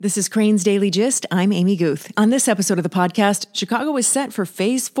This is Crane's Daily Gist. I'm Amy Guth. On this episode of the podcast, Chicago is set for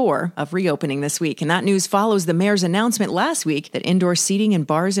Phase 4 of reopening this week, and that news follows the mayor's announcement last week that indoor seating in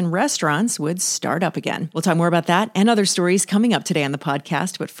bars and restaurants would start up again. We'll talk more about that and other stories coming up today on the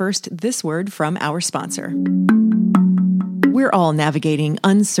podcast, but first, this word from our sponsor. We're all navigating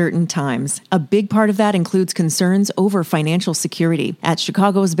uncertain times. A big part of that includes concerns over financial security. At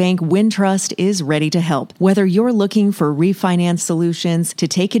Chicago's bank, Wintrust is ready to help. Whether you're looking for refinance solutions, to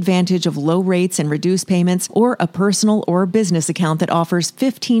take advantage of low rates and reduce payments, or a personal or business account that offers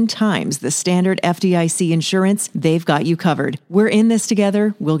 15 times the standard FDIC insurance, they've got you covered. We're in this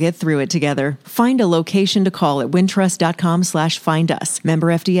together. We'll get through it together. Find a location to call at wintrust.com/find us.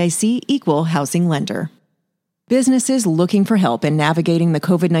 Member FDIC, equal housing lender. Businesses looking for help in navigating the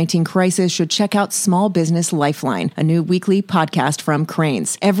COVID-19 crisis should check out Small Business Lifeline, a new weekly podcast from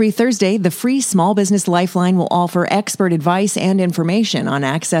Cranes. Every Thursday, the free Small Business Lifeline will offer expert advice and information on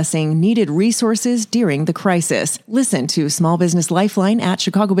accessing needed resources during the crisis. Listen to Small Business Lifeline at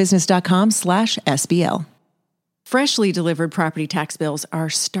chicagobusiness.com/SBL. Freshly delivered property tax bills are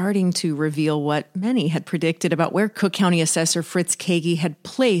starting to reveal what many had predicted about where Cook County Assessor Fritz Kagi had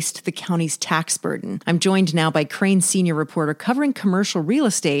placed the county's tax burden. I'm joined now by Crane senior reporter covering commercial real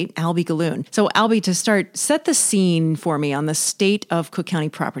estate, Albie Galoon. So Albie, to start, set the scene for me on the state of Cook County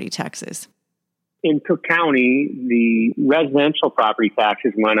property taxes. In Cook County, the residential property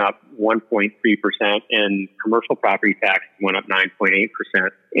taxes went up 1.3% and commercial property taxes went up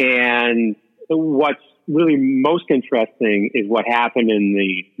 9.8%. And what's really most interesting is what happened in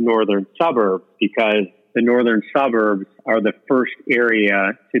the northern suburbs, because the northern suburbs are the first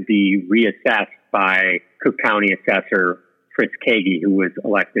area to be reassessed by Cook County Assessor Fritz Kagi, who was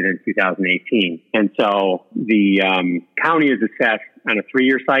elected in 2018. And so the county is assessed on a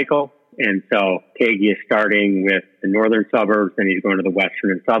 3-year cycle. And so Kagi is starting with the northern suburbs, and he's going to the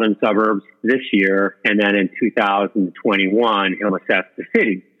western and southern suburbs this year. And then in 2021, he'll assess the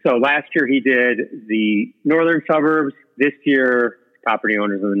city. So last year he did the northern suburbs. This year, property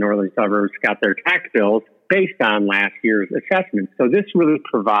owners in the northern suburbs got their tax bills based on last year's assessment. So this really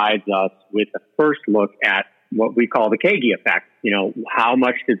provides us with a first look at what we call the Kagi effect. You know, how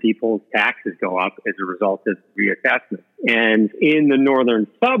much did people's taxes go up as a result of reassessment? And in the northern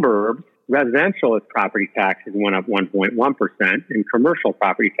suburbs, residential property taxes went up 1.1% and commercial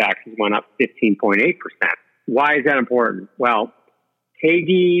property taxes went up 15.8%. Why is that important? Well,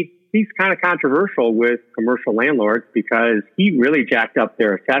 Kagi, he's kind of controversial with commercial landlords because he really jacked up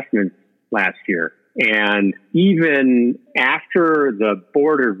their assessments last year. And even after the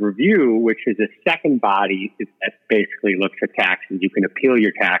Board of Review, which is a second body that basically looks at taxes, you can appeal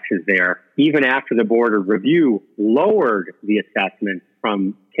your taxes there. Even after the Board of Review lowered the assessment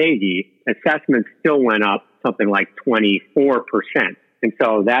from Kagi, assessments still went up something like 24%. And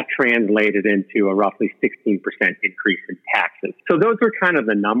so that translated into a roughly 16% increase in taxes. So those are kind of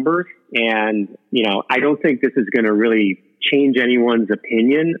the numbers. And, you know, I don't think this is going to really change anyone's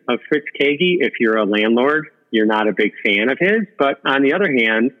opinion of Fritz Kagi. If you're a landlord, you're not a big fan of his. But on the other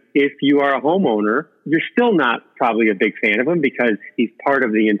hand, if you are a homeowner, you're still not probably a big fan of him because he's part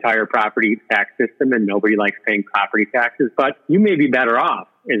of the entire property tax system and nobody likes paying property taxes. But you may be better off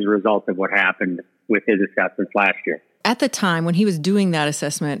as a result of what happened with his assessments last year. At the time when he was doing that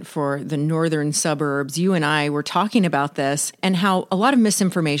assessment for the northern suburbs, you and I were talking about this and how a lot of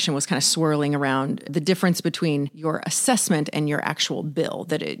misinformation was kind of swirling around the difference between your assessment and your actual bill.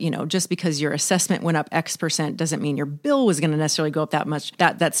 That it, you know, just because your assessment went up X percent doesn't mean your bill was going to necessarily go up that much,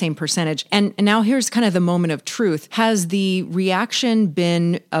 that same percentage. And now here's kind of the moment of truth. Has the reaction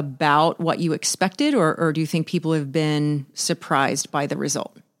been about what you expected, or do you think people have been surprised by the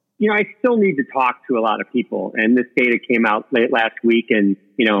result? You know, I still need to talk to a lot of people, and this data came out late last week, and,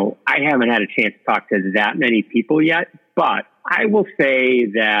 you know, I haven't had a chance to talk to that many people yet, but I will say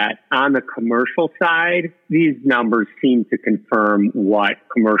that on the commercial side, these numbers seem to confirm what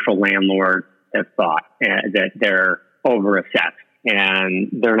commercial landlords have thought, that they're overassessed,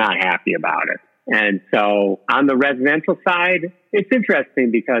 and they're not happy about it. And so on the residential side, it's interesting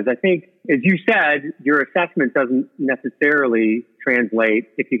because I think, as you said, your assessment doesn't necessarily translate.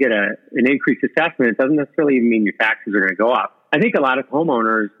 If you get an increased assessment, it doesn't necessarily mean your taxes are going to go up. I think a lot of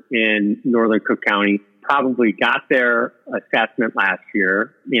homeowners in northern Cook County probably got their assessment last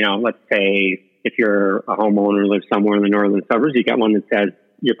year. You know, let's say if you're a homeowner who lives somewhere in the northern suburbs, you got one that says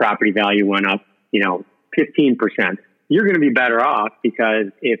your property value went up, 15%. You're going to be better off because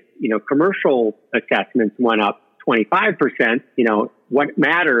if, commercial assessments went up 25%, what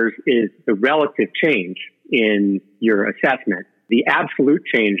matters is the relative change in your assessment. The absolute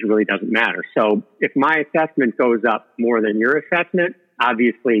change really doesn't matter. So if my assessment goes up more than your assessment,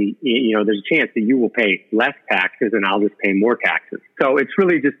 obviously, there's a chance that you will pay less taxes and I'll just pay more taxes. So it's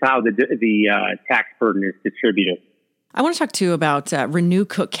really just how the tax burden is distributed. I want to talk too about Renew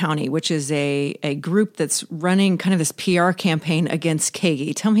Cook County, which is a group that's running kind of this PR campaign against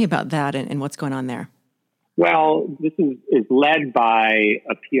KEGI. Tell me about that and what's going on there. Well, this is led by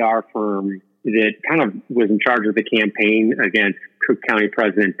a PR firm that kind of was in charge of the campaign against Cook County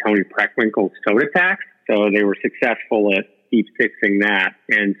President Tony Preckwinkle's soda tax. So they were successful at keep fixing that.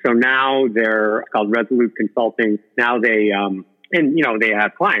 And so now they're called Resolute Consulting. Now they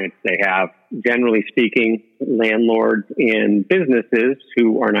have clients. They have, generally speaking, landlords and businesses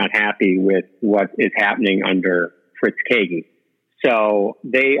who are not happy with what is happening under Fritz KEGI. So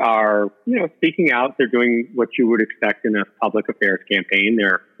they are, speaking out. They're doing what you would expect in a public affairs campaign.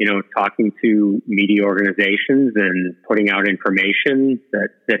 They're, talking to media organizations and putting out information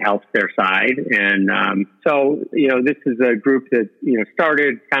that helps their side. And so, this is a group that,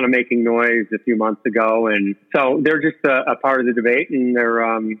 started kind of making noise a few months ago. And so they're just a part of the debate, and they're,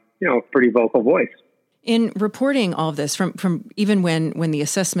 a pretty vocal voice. In reporting all of this, from even when the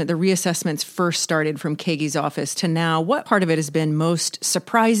reassessments first started from KEGI's office to now, what part of it has been most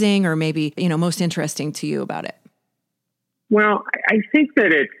surprising or maybe, most interesting to you about it? Well, I think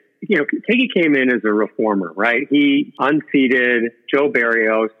that it's, KEGI came in as a reformer, right? He unseated Joe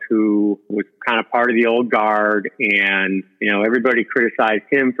Barrios, who was kind of part of the old guard, and, everybody criticized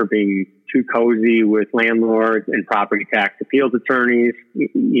him for being too cozy with landlords and property tax appeals attorneys.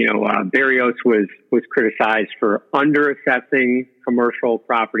 Barrios was criticized for under-assessing commercial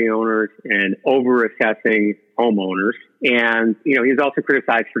property owners and over-assessing homeowners. And, he's also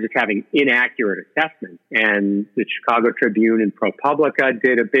criticized for just having inaccurate assessments. And the Chicago Tribune and ProPublica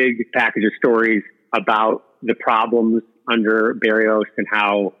did a big package of stories about the problems under Barrios and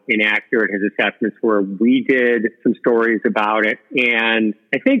how inaccurate his assessments were. We did some stories about it. And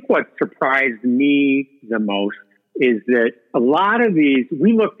I think what surprised me the most is that a lot of these,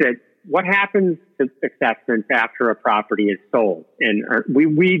 we looked at what happens to assessments after a property is sold. And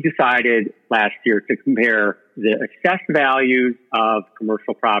we decided last year to compare the assessed values of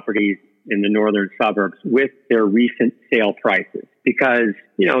commercial properties in the northern suburbs with their recent sale prices. Because,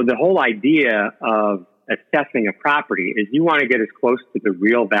 the whole idea of assessing a property is you want to get as close to the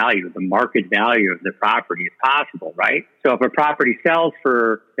real value, the market value of the property as possible, right? So if a property sells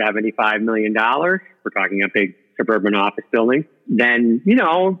for $75 million, we're talking a big suburban office building, then,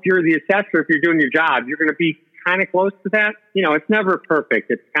 if you're the assessor, if you're doing your job, you're going to be kind of close to that. It's never perfect.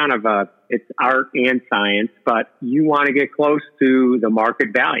 It's kind of it's art and science, but you want to get close to the market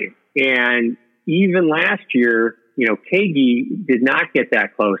value. And even last year, KEGI did not get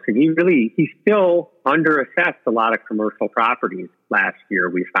that close, and he still under-assessed a lot of commercial properties last year,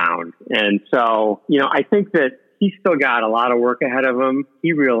 we found. And so, I think that he's still got a lot of work ahead of him.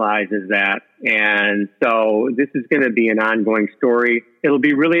 He realizes that. And so this is going to be an ongoing story. It'll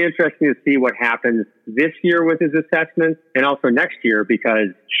be really interesting to see what happens this year with his assessments and also next year, because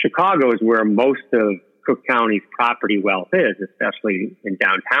Chicago is where most of Cook County's property wealth is, especially in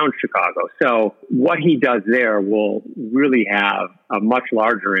downtown Chicago. So what he does there will really have a much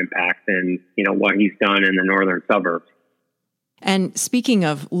larger impact than, what he's done in the northern suburbs. And speaking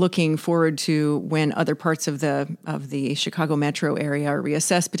of looking forward to when other parts of the Chicago metro area are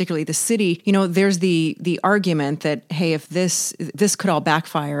reassessed, particularly the city, there's the argument that, hey, if this could all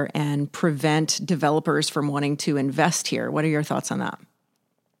backfire and prevent developers from wanting to invest here. What are your thoughts on that?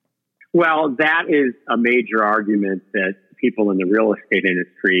 Well, that is a major argument that people in the real estate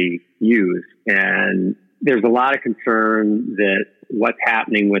industry use. And there's a lot of concern that what's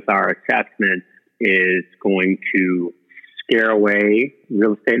happening with our assessments is going to scare away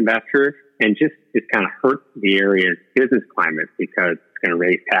real estate investors and just kind of hurt the area's business climate, because it's going to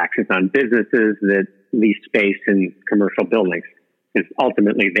raise taxes on businesses that lease space in commercial buildings, because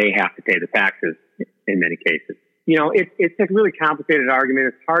ultimately they have to pay the taxes in many cases. It's a really complicated argument.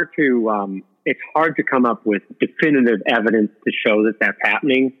 It's hard to come up with definitive evidence to show that that's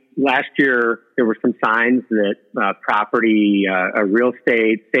happening. Last year, there were some signs that real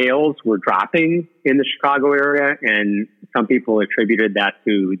estate sales were dropping in the Chicago area, and some people attributed that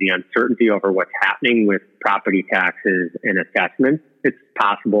to the uncertainty over what's happening with property taxes and assessments. It's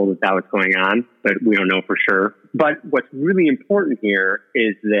possible that was going on, but we don't know for sure. But what's really important here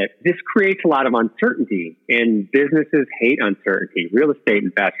is that this creates a lot of uncertainty, and businesses hate uncertainty. Real estate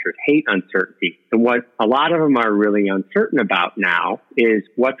investors hate uncertainty. And what a lot of them are really uncertain about now is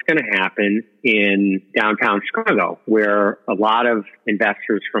what's going to happen in downtown Chicago, where a lot of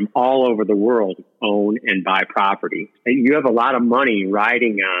investors from all over the world own and buy property. And you have a lot of money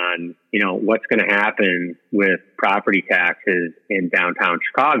riding on, what's going to happen with property taxes in downtown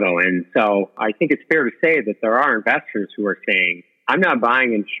Chicago. And so I think it's fair to say that there are investors who are saying, I'm not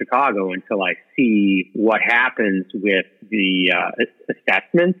buying in Chicago until I see what happens with the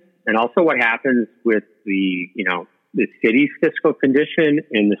assessments and also what happens with the city's fiscal condition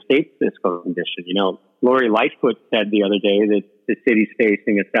and the state's fiscal condition. Lori Lightfoot said the other day that the city's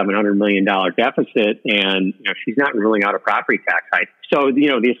facing a $700 million deficit, and she's not ruling out a property tax hike. So,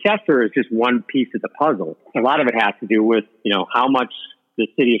 the assessor is just one piece of the puzzle. A lot of it has to do with, how much the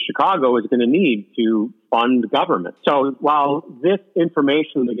city of Chicago is going to need to fund government. So while this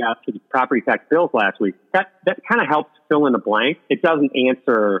information we got to the property tax bills last week, that kind of helps fill in a blank, it doesn't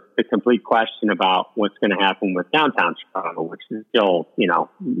answer the complete question about what's going to happen with downtown Chicago, which is still,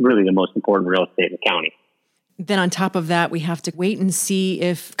 really the most important real estate in the county. Then on top of that, we have to wait and see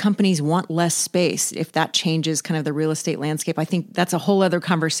if companies want less space, if that changes kind of the real estate landscape. I think that's a whole other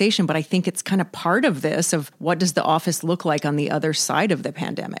conversation, but I think it's kind of part of this of what does the office look like on the other side of the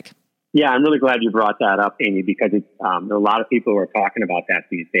pandemic? Yeah, I'm really glad you brought that up, Amy, because there are a lot of people who are talking about that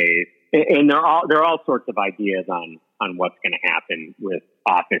these days. And there are all sorts of ideas on what's going to happen with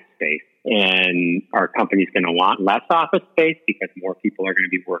office space. And are companies going to want less office space because more people are going to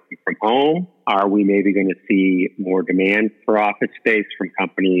be working from home? Are we maybe going to see more demand for office space from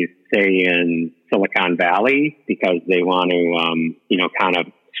companies, say, in Silicon Valley because they want to, kind of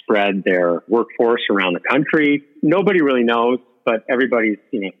spread their workforce around the country? Nobody really knows, but everybody's,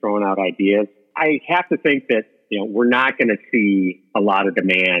 throwing out ideas. I have to think that we're not going to see a lot of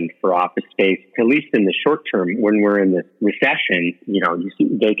demand for office space, at least in the short term. When we're in this recession, you see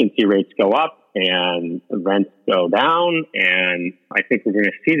vacancy rates go up and rents go down. And I think we're going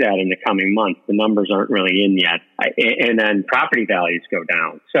to see that in the coming months. The numbers aren't really in yet. And then property values go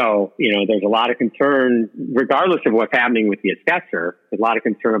down. So, there's a lot of concern, regardless of what's happening with the assessor, there's a lot of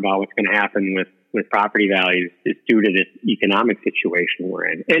concern about what's going to happen with property values is due to this economic situation we're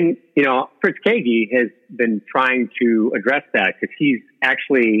in. And, Fritz Kagi has been trying to address that because he's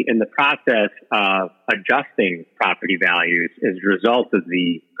actually in the process of adjusting property values as a result of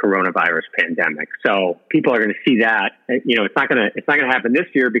the coronavirus pandemic. So people are going to see that. It's not going to happen this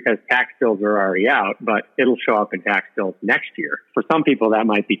year because tax bills are already out, but it'll show up in tax bills next year. For some people, that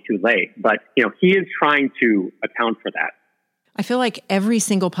might be too late. But, he is trying to account for that. I feel like every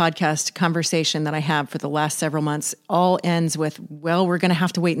single podcast conversation that I have for the last several months all ends with, well, we're going to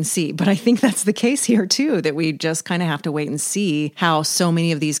have to wait and see. But I think that's the case here too, that we just kind of have to wait and see how so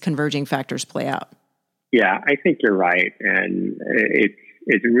many of these converging factors play out. Yeah, I think you're right. And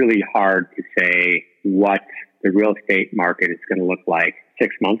it's really hard to say what the real estate market is going to look like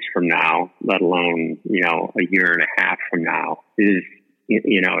 6 months from now, let alone, a year and a half from now. If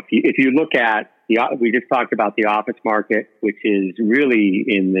you look at we just talked about the office market, which is really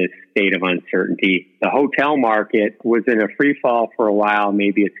in this state of uncertainty. The hotel market was in a free fall for a while.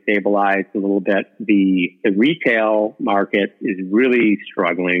 Maybe it stabilized a little bit. The retail market is really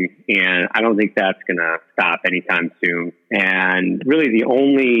struggling, and I don't think that's going to stop anytime soon. And really the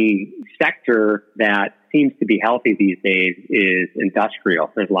only sector that seems to be healthy these days is industrial.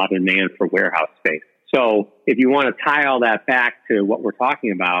 There's a lot of demand for warehouse space. So if you want to tie all that back to what we're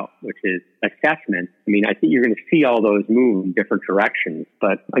talking about, which is assessment, I think you're going to see all those move in different directions.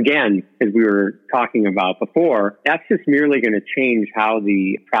 But again, as we were talking about before, that's just merely going to change how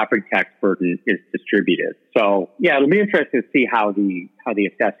the property tax burden is distributed. So yeah, it'll be interesting to see how the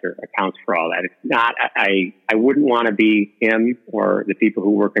assessor accounts for all that. It's not, I wouldn't want to be him or the people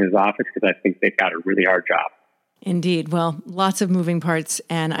who work in his office because I think they've got a really hard job. Indeed. Well, lots of moving parts,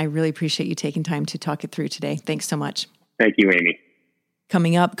 and I really appreciate you taking time to talk it through today. Thanks so much. Thank you, Amy.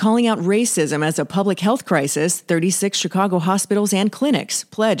 Coming up, calling out racism as a public health crisis, 36 Chicago hospitals and clinics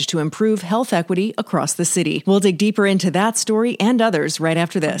pledge to improve health equity across the city. We'll dig deeper into that story and others right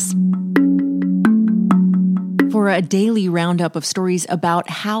after this. For a daily roundup of stories about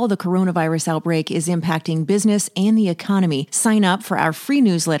how the coronavirus outbreak is impacting business and the economy, sign up for our free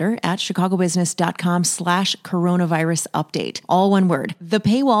newsletter at chicagobusiness.com/coronavirus update. All one word. The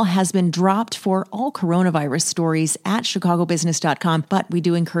paywall has been dropped for all coronavirus stories at chicagobusiness.com, but we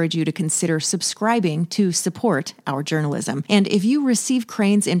do encourage you to consider subscribing to support our journalism. And if you receive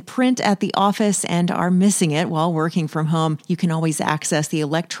Crain's in print at the office and are missing it while working from home, you can always access the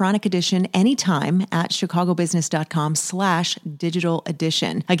electronic edition anytime at chicagobusiness.com chicagobusiness.com/digital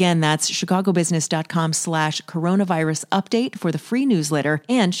edition. Again, that's chicagobusiness.com/coronavirus update for the free newsletter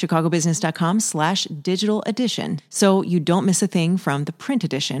and chicagobusiness.com/digital edition, so you don't miss a thing from the print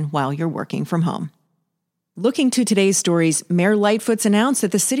edition while you're working from home. Looking to today's stories, Mayor Lightfoot's announced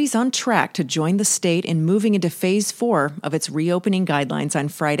that the city's on track to join the state in moving into Phase 4 of its reopening guidelines on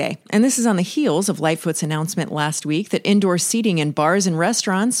Friday. And this is on the heels of Lightfoot's announcement last week that indoor seating in bars and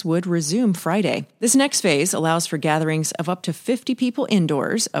restaurants would resume Friday. This next phase allows for gatherings of up to 50 people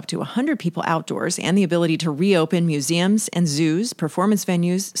indoors, up to 100 people outdoors, and the ability to reopen museums and zoos, performance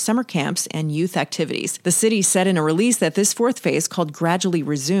venues, summer camps, and youth activities. The city said in a release that this fourth phase, called Gradually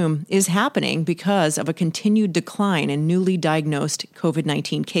Resume, is happening because of a continued decline in newly diagnosed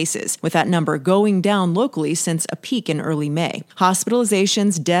COVID-19 cases, with that number going down locally since a peak in early May.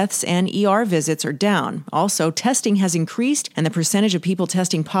 Hospitalizations, deaths, and ER visits are down. Also, testing has increased, and the percentage of people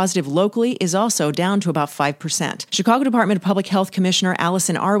testing positive locally is also down to about 5%. Chicago Department of Public Health Commissioner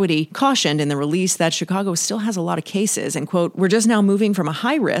Allison Arwady cautioned in the release that Chicago still has a lot of cases, and, quote, "We're just now moving from a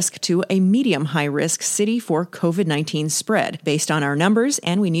high-risk to a medium-high-risk city for COVID-19 spread, based on our numbers,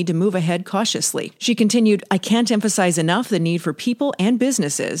 and we need to move ahead cautiously." She continued, "I can't emphasize enough the need for people and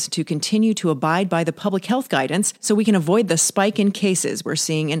businesses to continue to abide by the public health guidance so we can avoid the spike in cases we're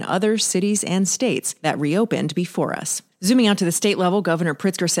seeing in other cities and states that reopened before us." Zooming out to the state level, Governor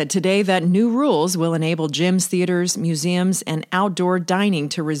Pritzker said today that new rules will enable gyms, theaters, museums, and outdoor dining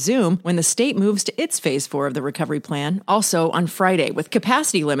to resume when the state moves to its Phase 4 of the recovery plan, also on Friday, with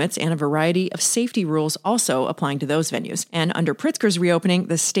capacity limits and a variety of safety rules also applying to those venues. And under Pritzker's reopening,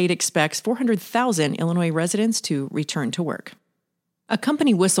 the state expects 400,000 Illinois residents to return to work. A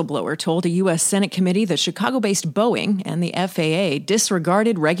company whistleblower told a U.S. Senate committee that Chicago-based Boeing and the FAA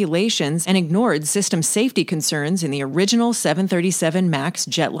disregarded regulations and ignored system safety concerns in the original 737 MAX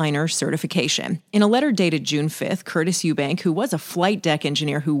jetliner certification. In a letter dated June 5th, Curtis Eubank, who was a flight deck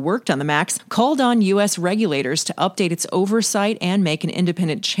engineer who worked on the MAX, called on U.S. regulators to update its oversight and make an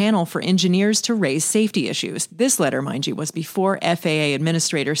independent channel for engineers to raise safety issues. This letter, mind you, was before FAA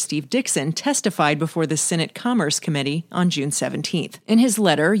Administrator Steve Dickson testified before the Senate Commerce Committee on June 17th. In his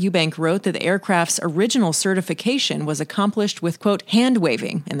letter, Eubank wrote that the aircraft's original certification was accomplished with, quote,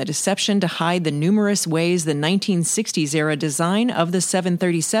 hand-waving and the deception to hide the numerous ways the 1960s-era design of the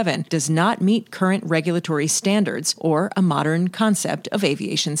 737 does not meet current regulatory standards or a modern concept of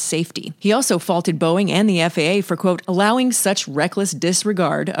aviation safety. He also faulted Boeing and the FAA for, quote, allowing such reckless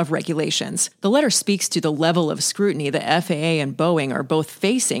disregard of regulations. The letter speaks to the level of scrutiny the FAA and Boeing are both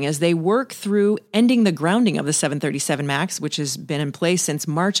facing as they work through ending the grounding of the 737 MAX, which has been in place since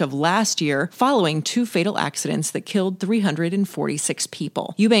March of last year, following two fatal accidents that killed 346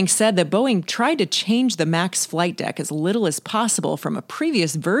 people. Eubank said that Boeing tried to change the MAX flight deck as little as possible from a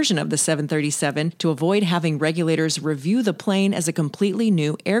previous version of the 737 to avoid having regulators review the plane as a completely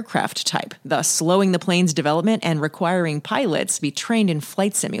new aircraft type, thus slowing the plane's development and requiring pilots be trained in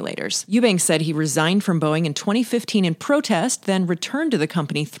flight simulators. Eubank said he resigned from Boeing in 2015 in protest, then returned to the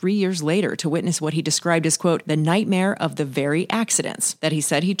company 3 years later to witness what he described as, quote, the nightmare of the very accidents that he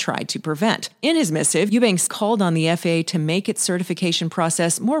said he tried to prevent. In his missive, Eubanks called on the FAA to make its certification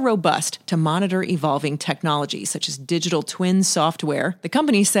process more robust to monitor evolving technology, such as digital twin software. The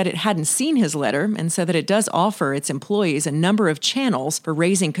company said it hadn't seen his letter and said that it does offer its employees a number of channels for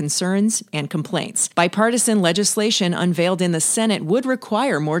raising concerns and complaints. Bipartisan legislation unveiled in the Senate would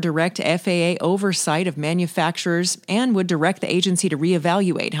require more direct FAA oversight of manufacturers and would direct the agency to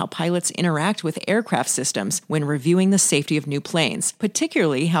reevaluate how pilots interact with aircraft systems when reviewing the safety of new planes,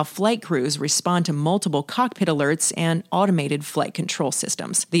 particularly how flight crews respond to multiple cockpit alerts and automated flight control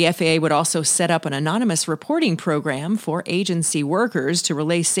systems. The FAA would also set up an anonymous reporting program for agency workers to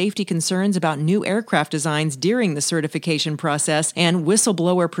relay safety concerns about new aircraft designs during the certification process, and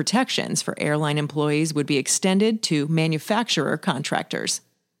whistleblower protections for airline employees would be extended to manufacturer contractors.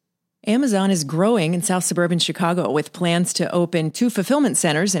 Amazon is growing in South suburban Chicago with plans to open 2 fulfillment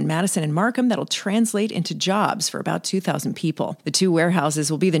centers in Madison and Markham that'll translate into jobs for about 2,000 people. The 2 warehouses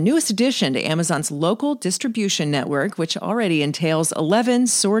will be the newest addition to Amazon's local distribution network, which already entails 11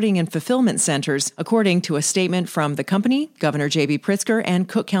 sorting and fulfillment centers, according to a statement from the company, Governor J.B. Pritzker, and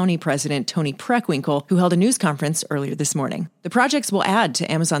Cook County President Tony Preckwinkle, who held a news conference earlier this morning. The projects will add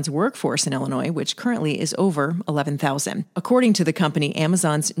to Amazon's workforce in Illinois, which currently is over 11,000. According to the company,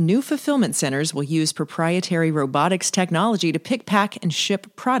 Amazon's new fulfillment centers will use proprietary robotics technology to pick, pack, and ship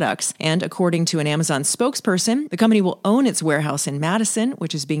products. And according to an Amazon spokesperson, the company will own its warehouse in Madison,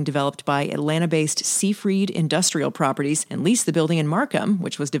 which is being developed by Atlanta-based Seafried Industrial Properties, and lease the building in Markham,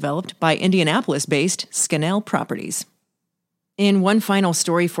 which was developed by Indianapolis-based Scannell Properties. In one final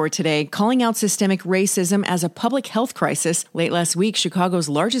story for today, calling out systemic racism as a public health crisis, late last week, Chicago's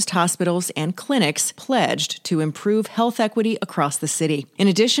largest hospitals and clinics pledged to improve health equity across the city. In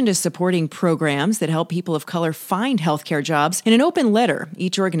addition to supporting programs that help people of color find healthcare jobs, in an open letter,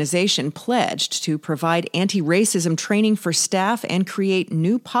 each organization pledged to provide anti-racism training for staff and create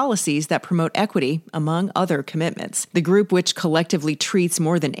new policies that promote equity, among other commitments. The group, which collectively treats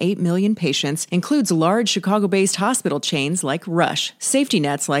more than 8 million patients, includes large Chicago-based hospital chains like Rush, safety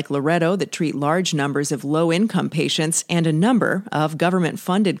nets like Loretto that treat large numbers of low-income patients, and a number of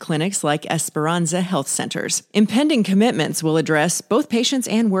government-funded clinics like Esperanza Health Centers. Impending commitments will address both patients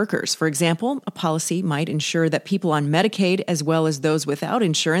and workers. For example, a policy might ensure that people on Medicaid as well as those without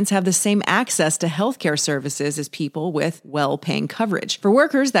insurance have the same access to healthcare services as people with well-paying coverage. For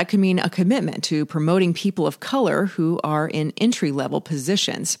workers, that could mean a commitment to promoting people of color who are in entry-level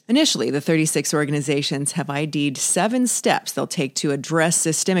positions. Initially, the 36 organizations have ID'd 7 steps they'll take to address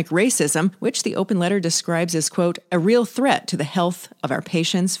systemic racism, which the open letter describes as, quote, a real threat to the health of our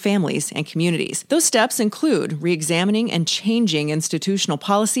patients, families, and communities. Those steps include re-examining and changing institutional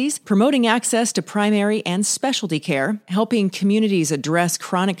policies, promoting access to primary and specialty care, helping communities address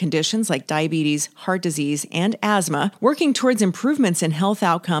chronic conditions like diabetes, heart disease, and asthma, working towards improvements in health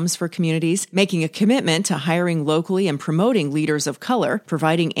outcomes for communities, making a commitment to hiring locally and promoting leaders of color,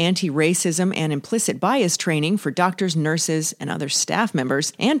 providing anti-racism and implicit bias training for doctors, nurses, and other staff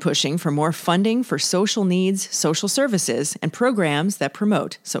members, and pushing for more funding for social needs, social services, and programs that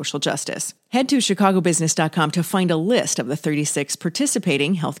promote social justice. Head to chicagobusiness.com to find a list of the 36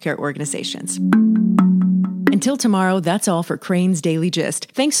 participating healthcare organizations. Until tomorrow, that's all for Crain's Daily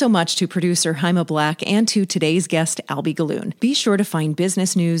Gist. Thanks so much to producer Haima Black and to today's guest, Albie Galoon. Be sure to find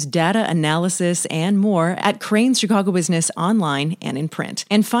business news, data analysis, and more at Crain's Chicago Business online and in print.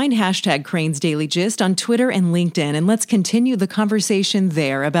 And find hashtag Crain's Daily Gist on Twitter and LinkedIn, and let's continue the conversation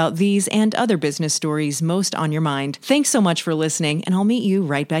there about these and other business stories most on your mind. Thanks so much for listening, and I'll meet you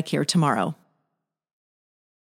right back here tomorrow.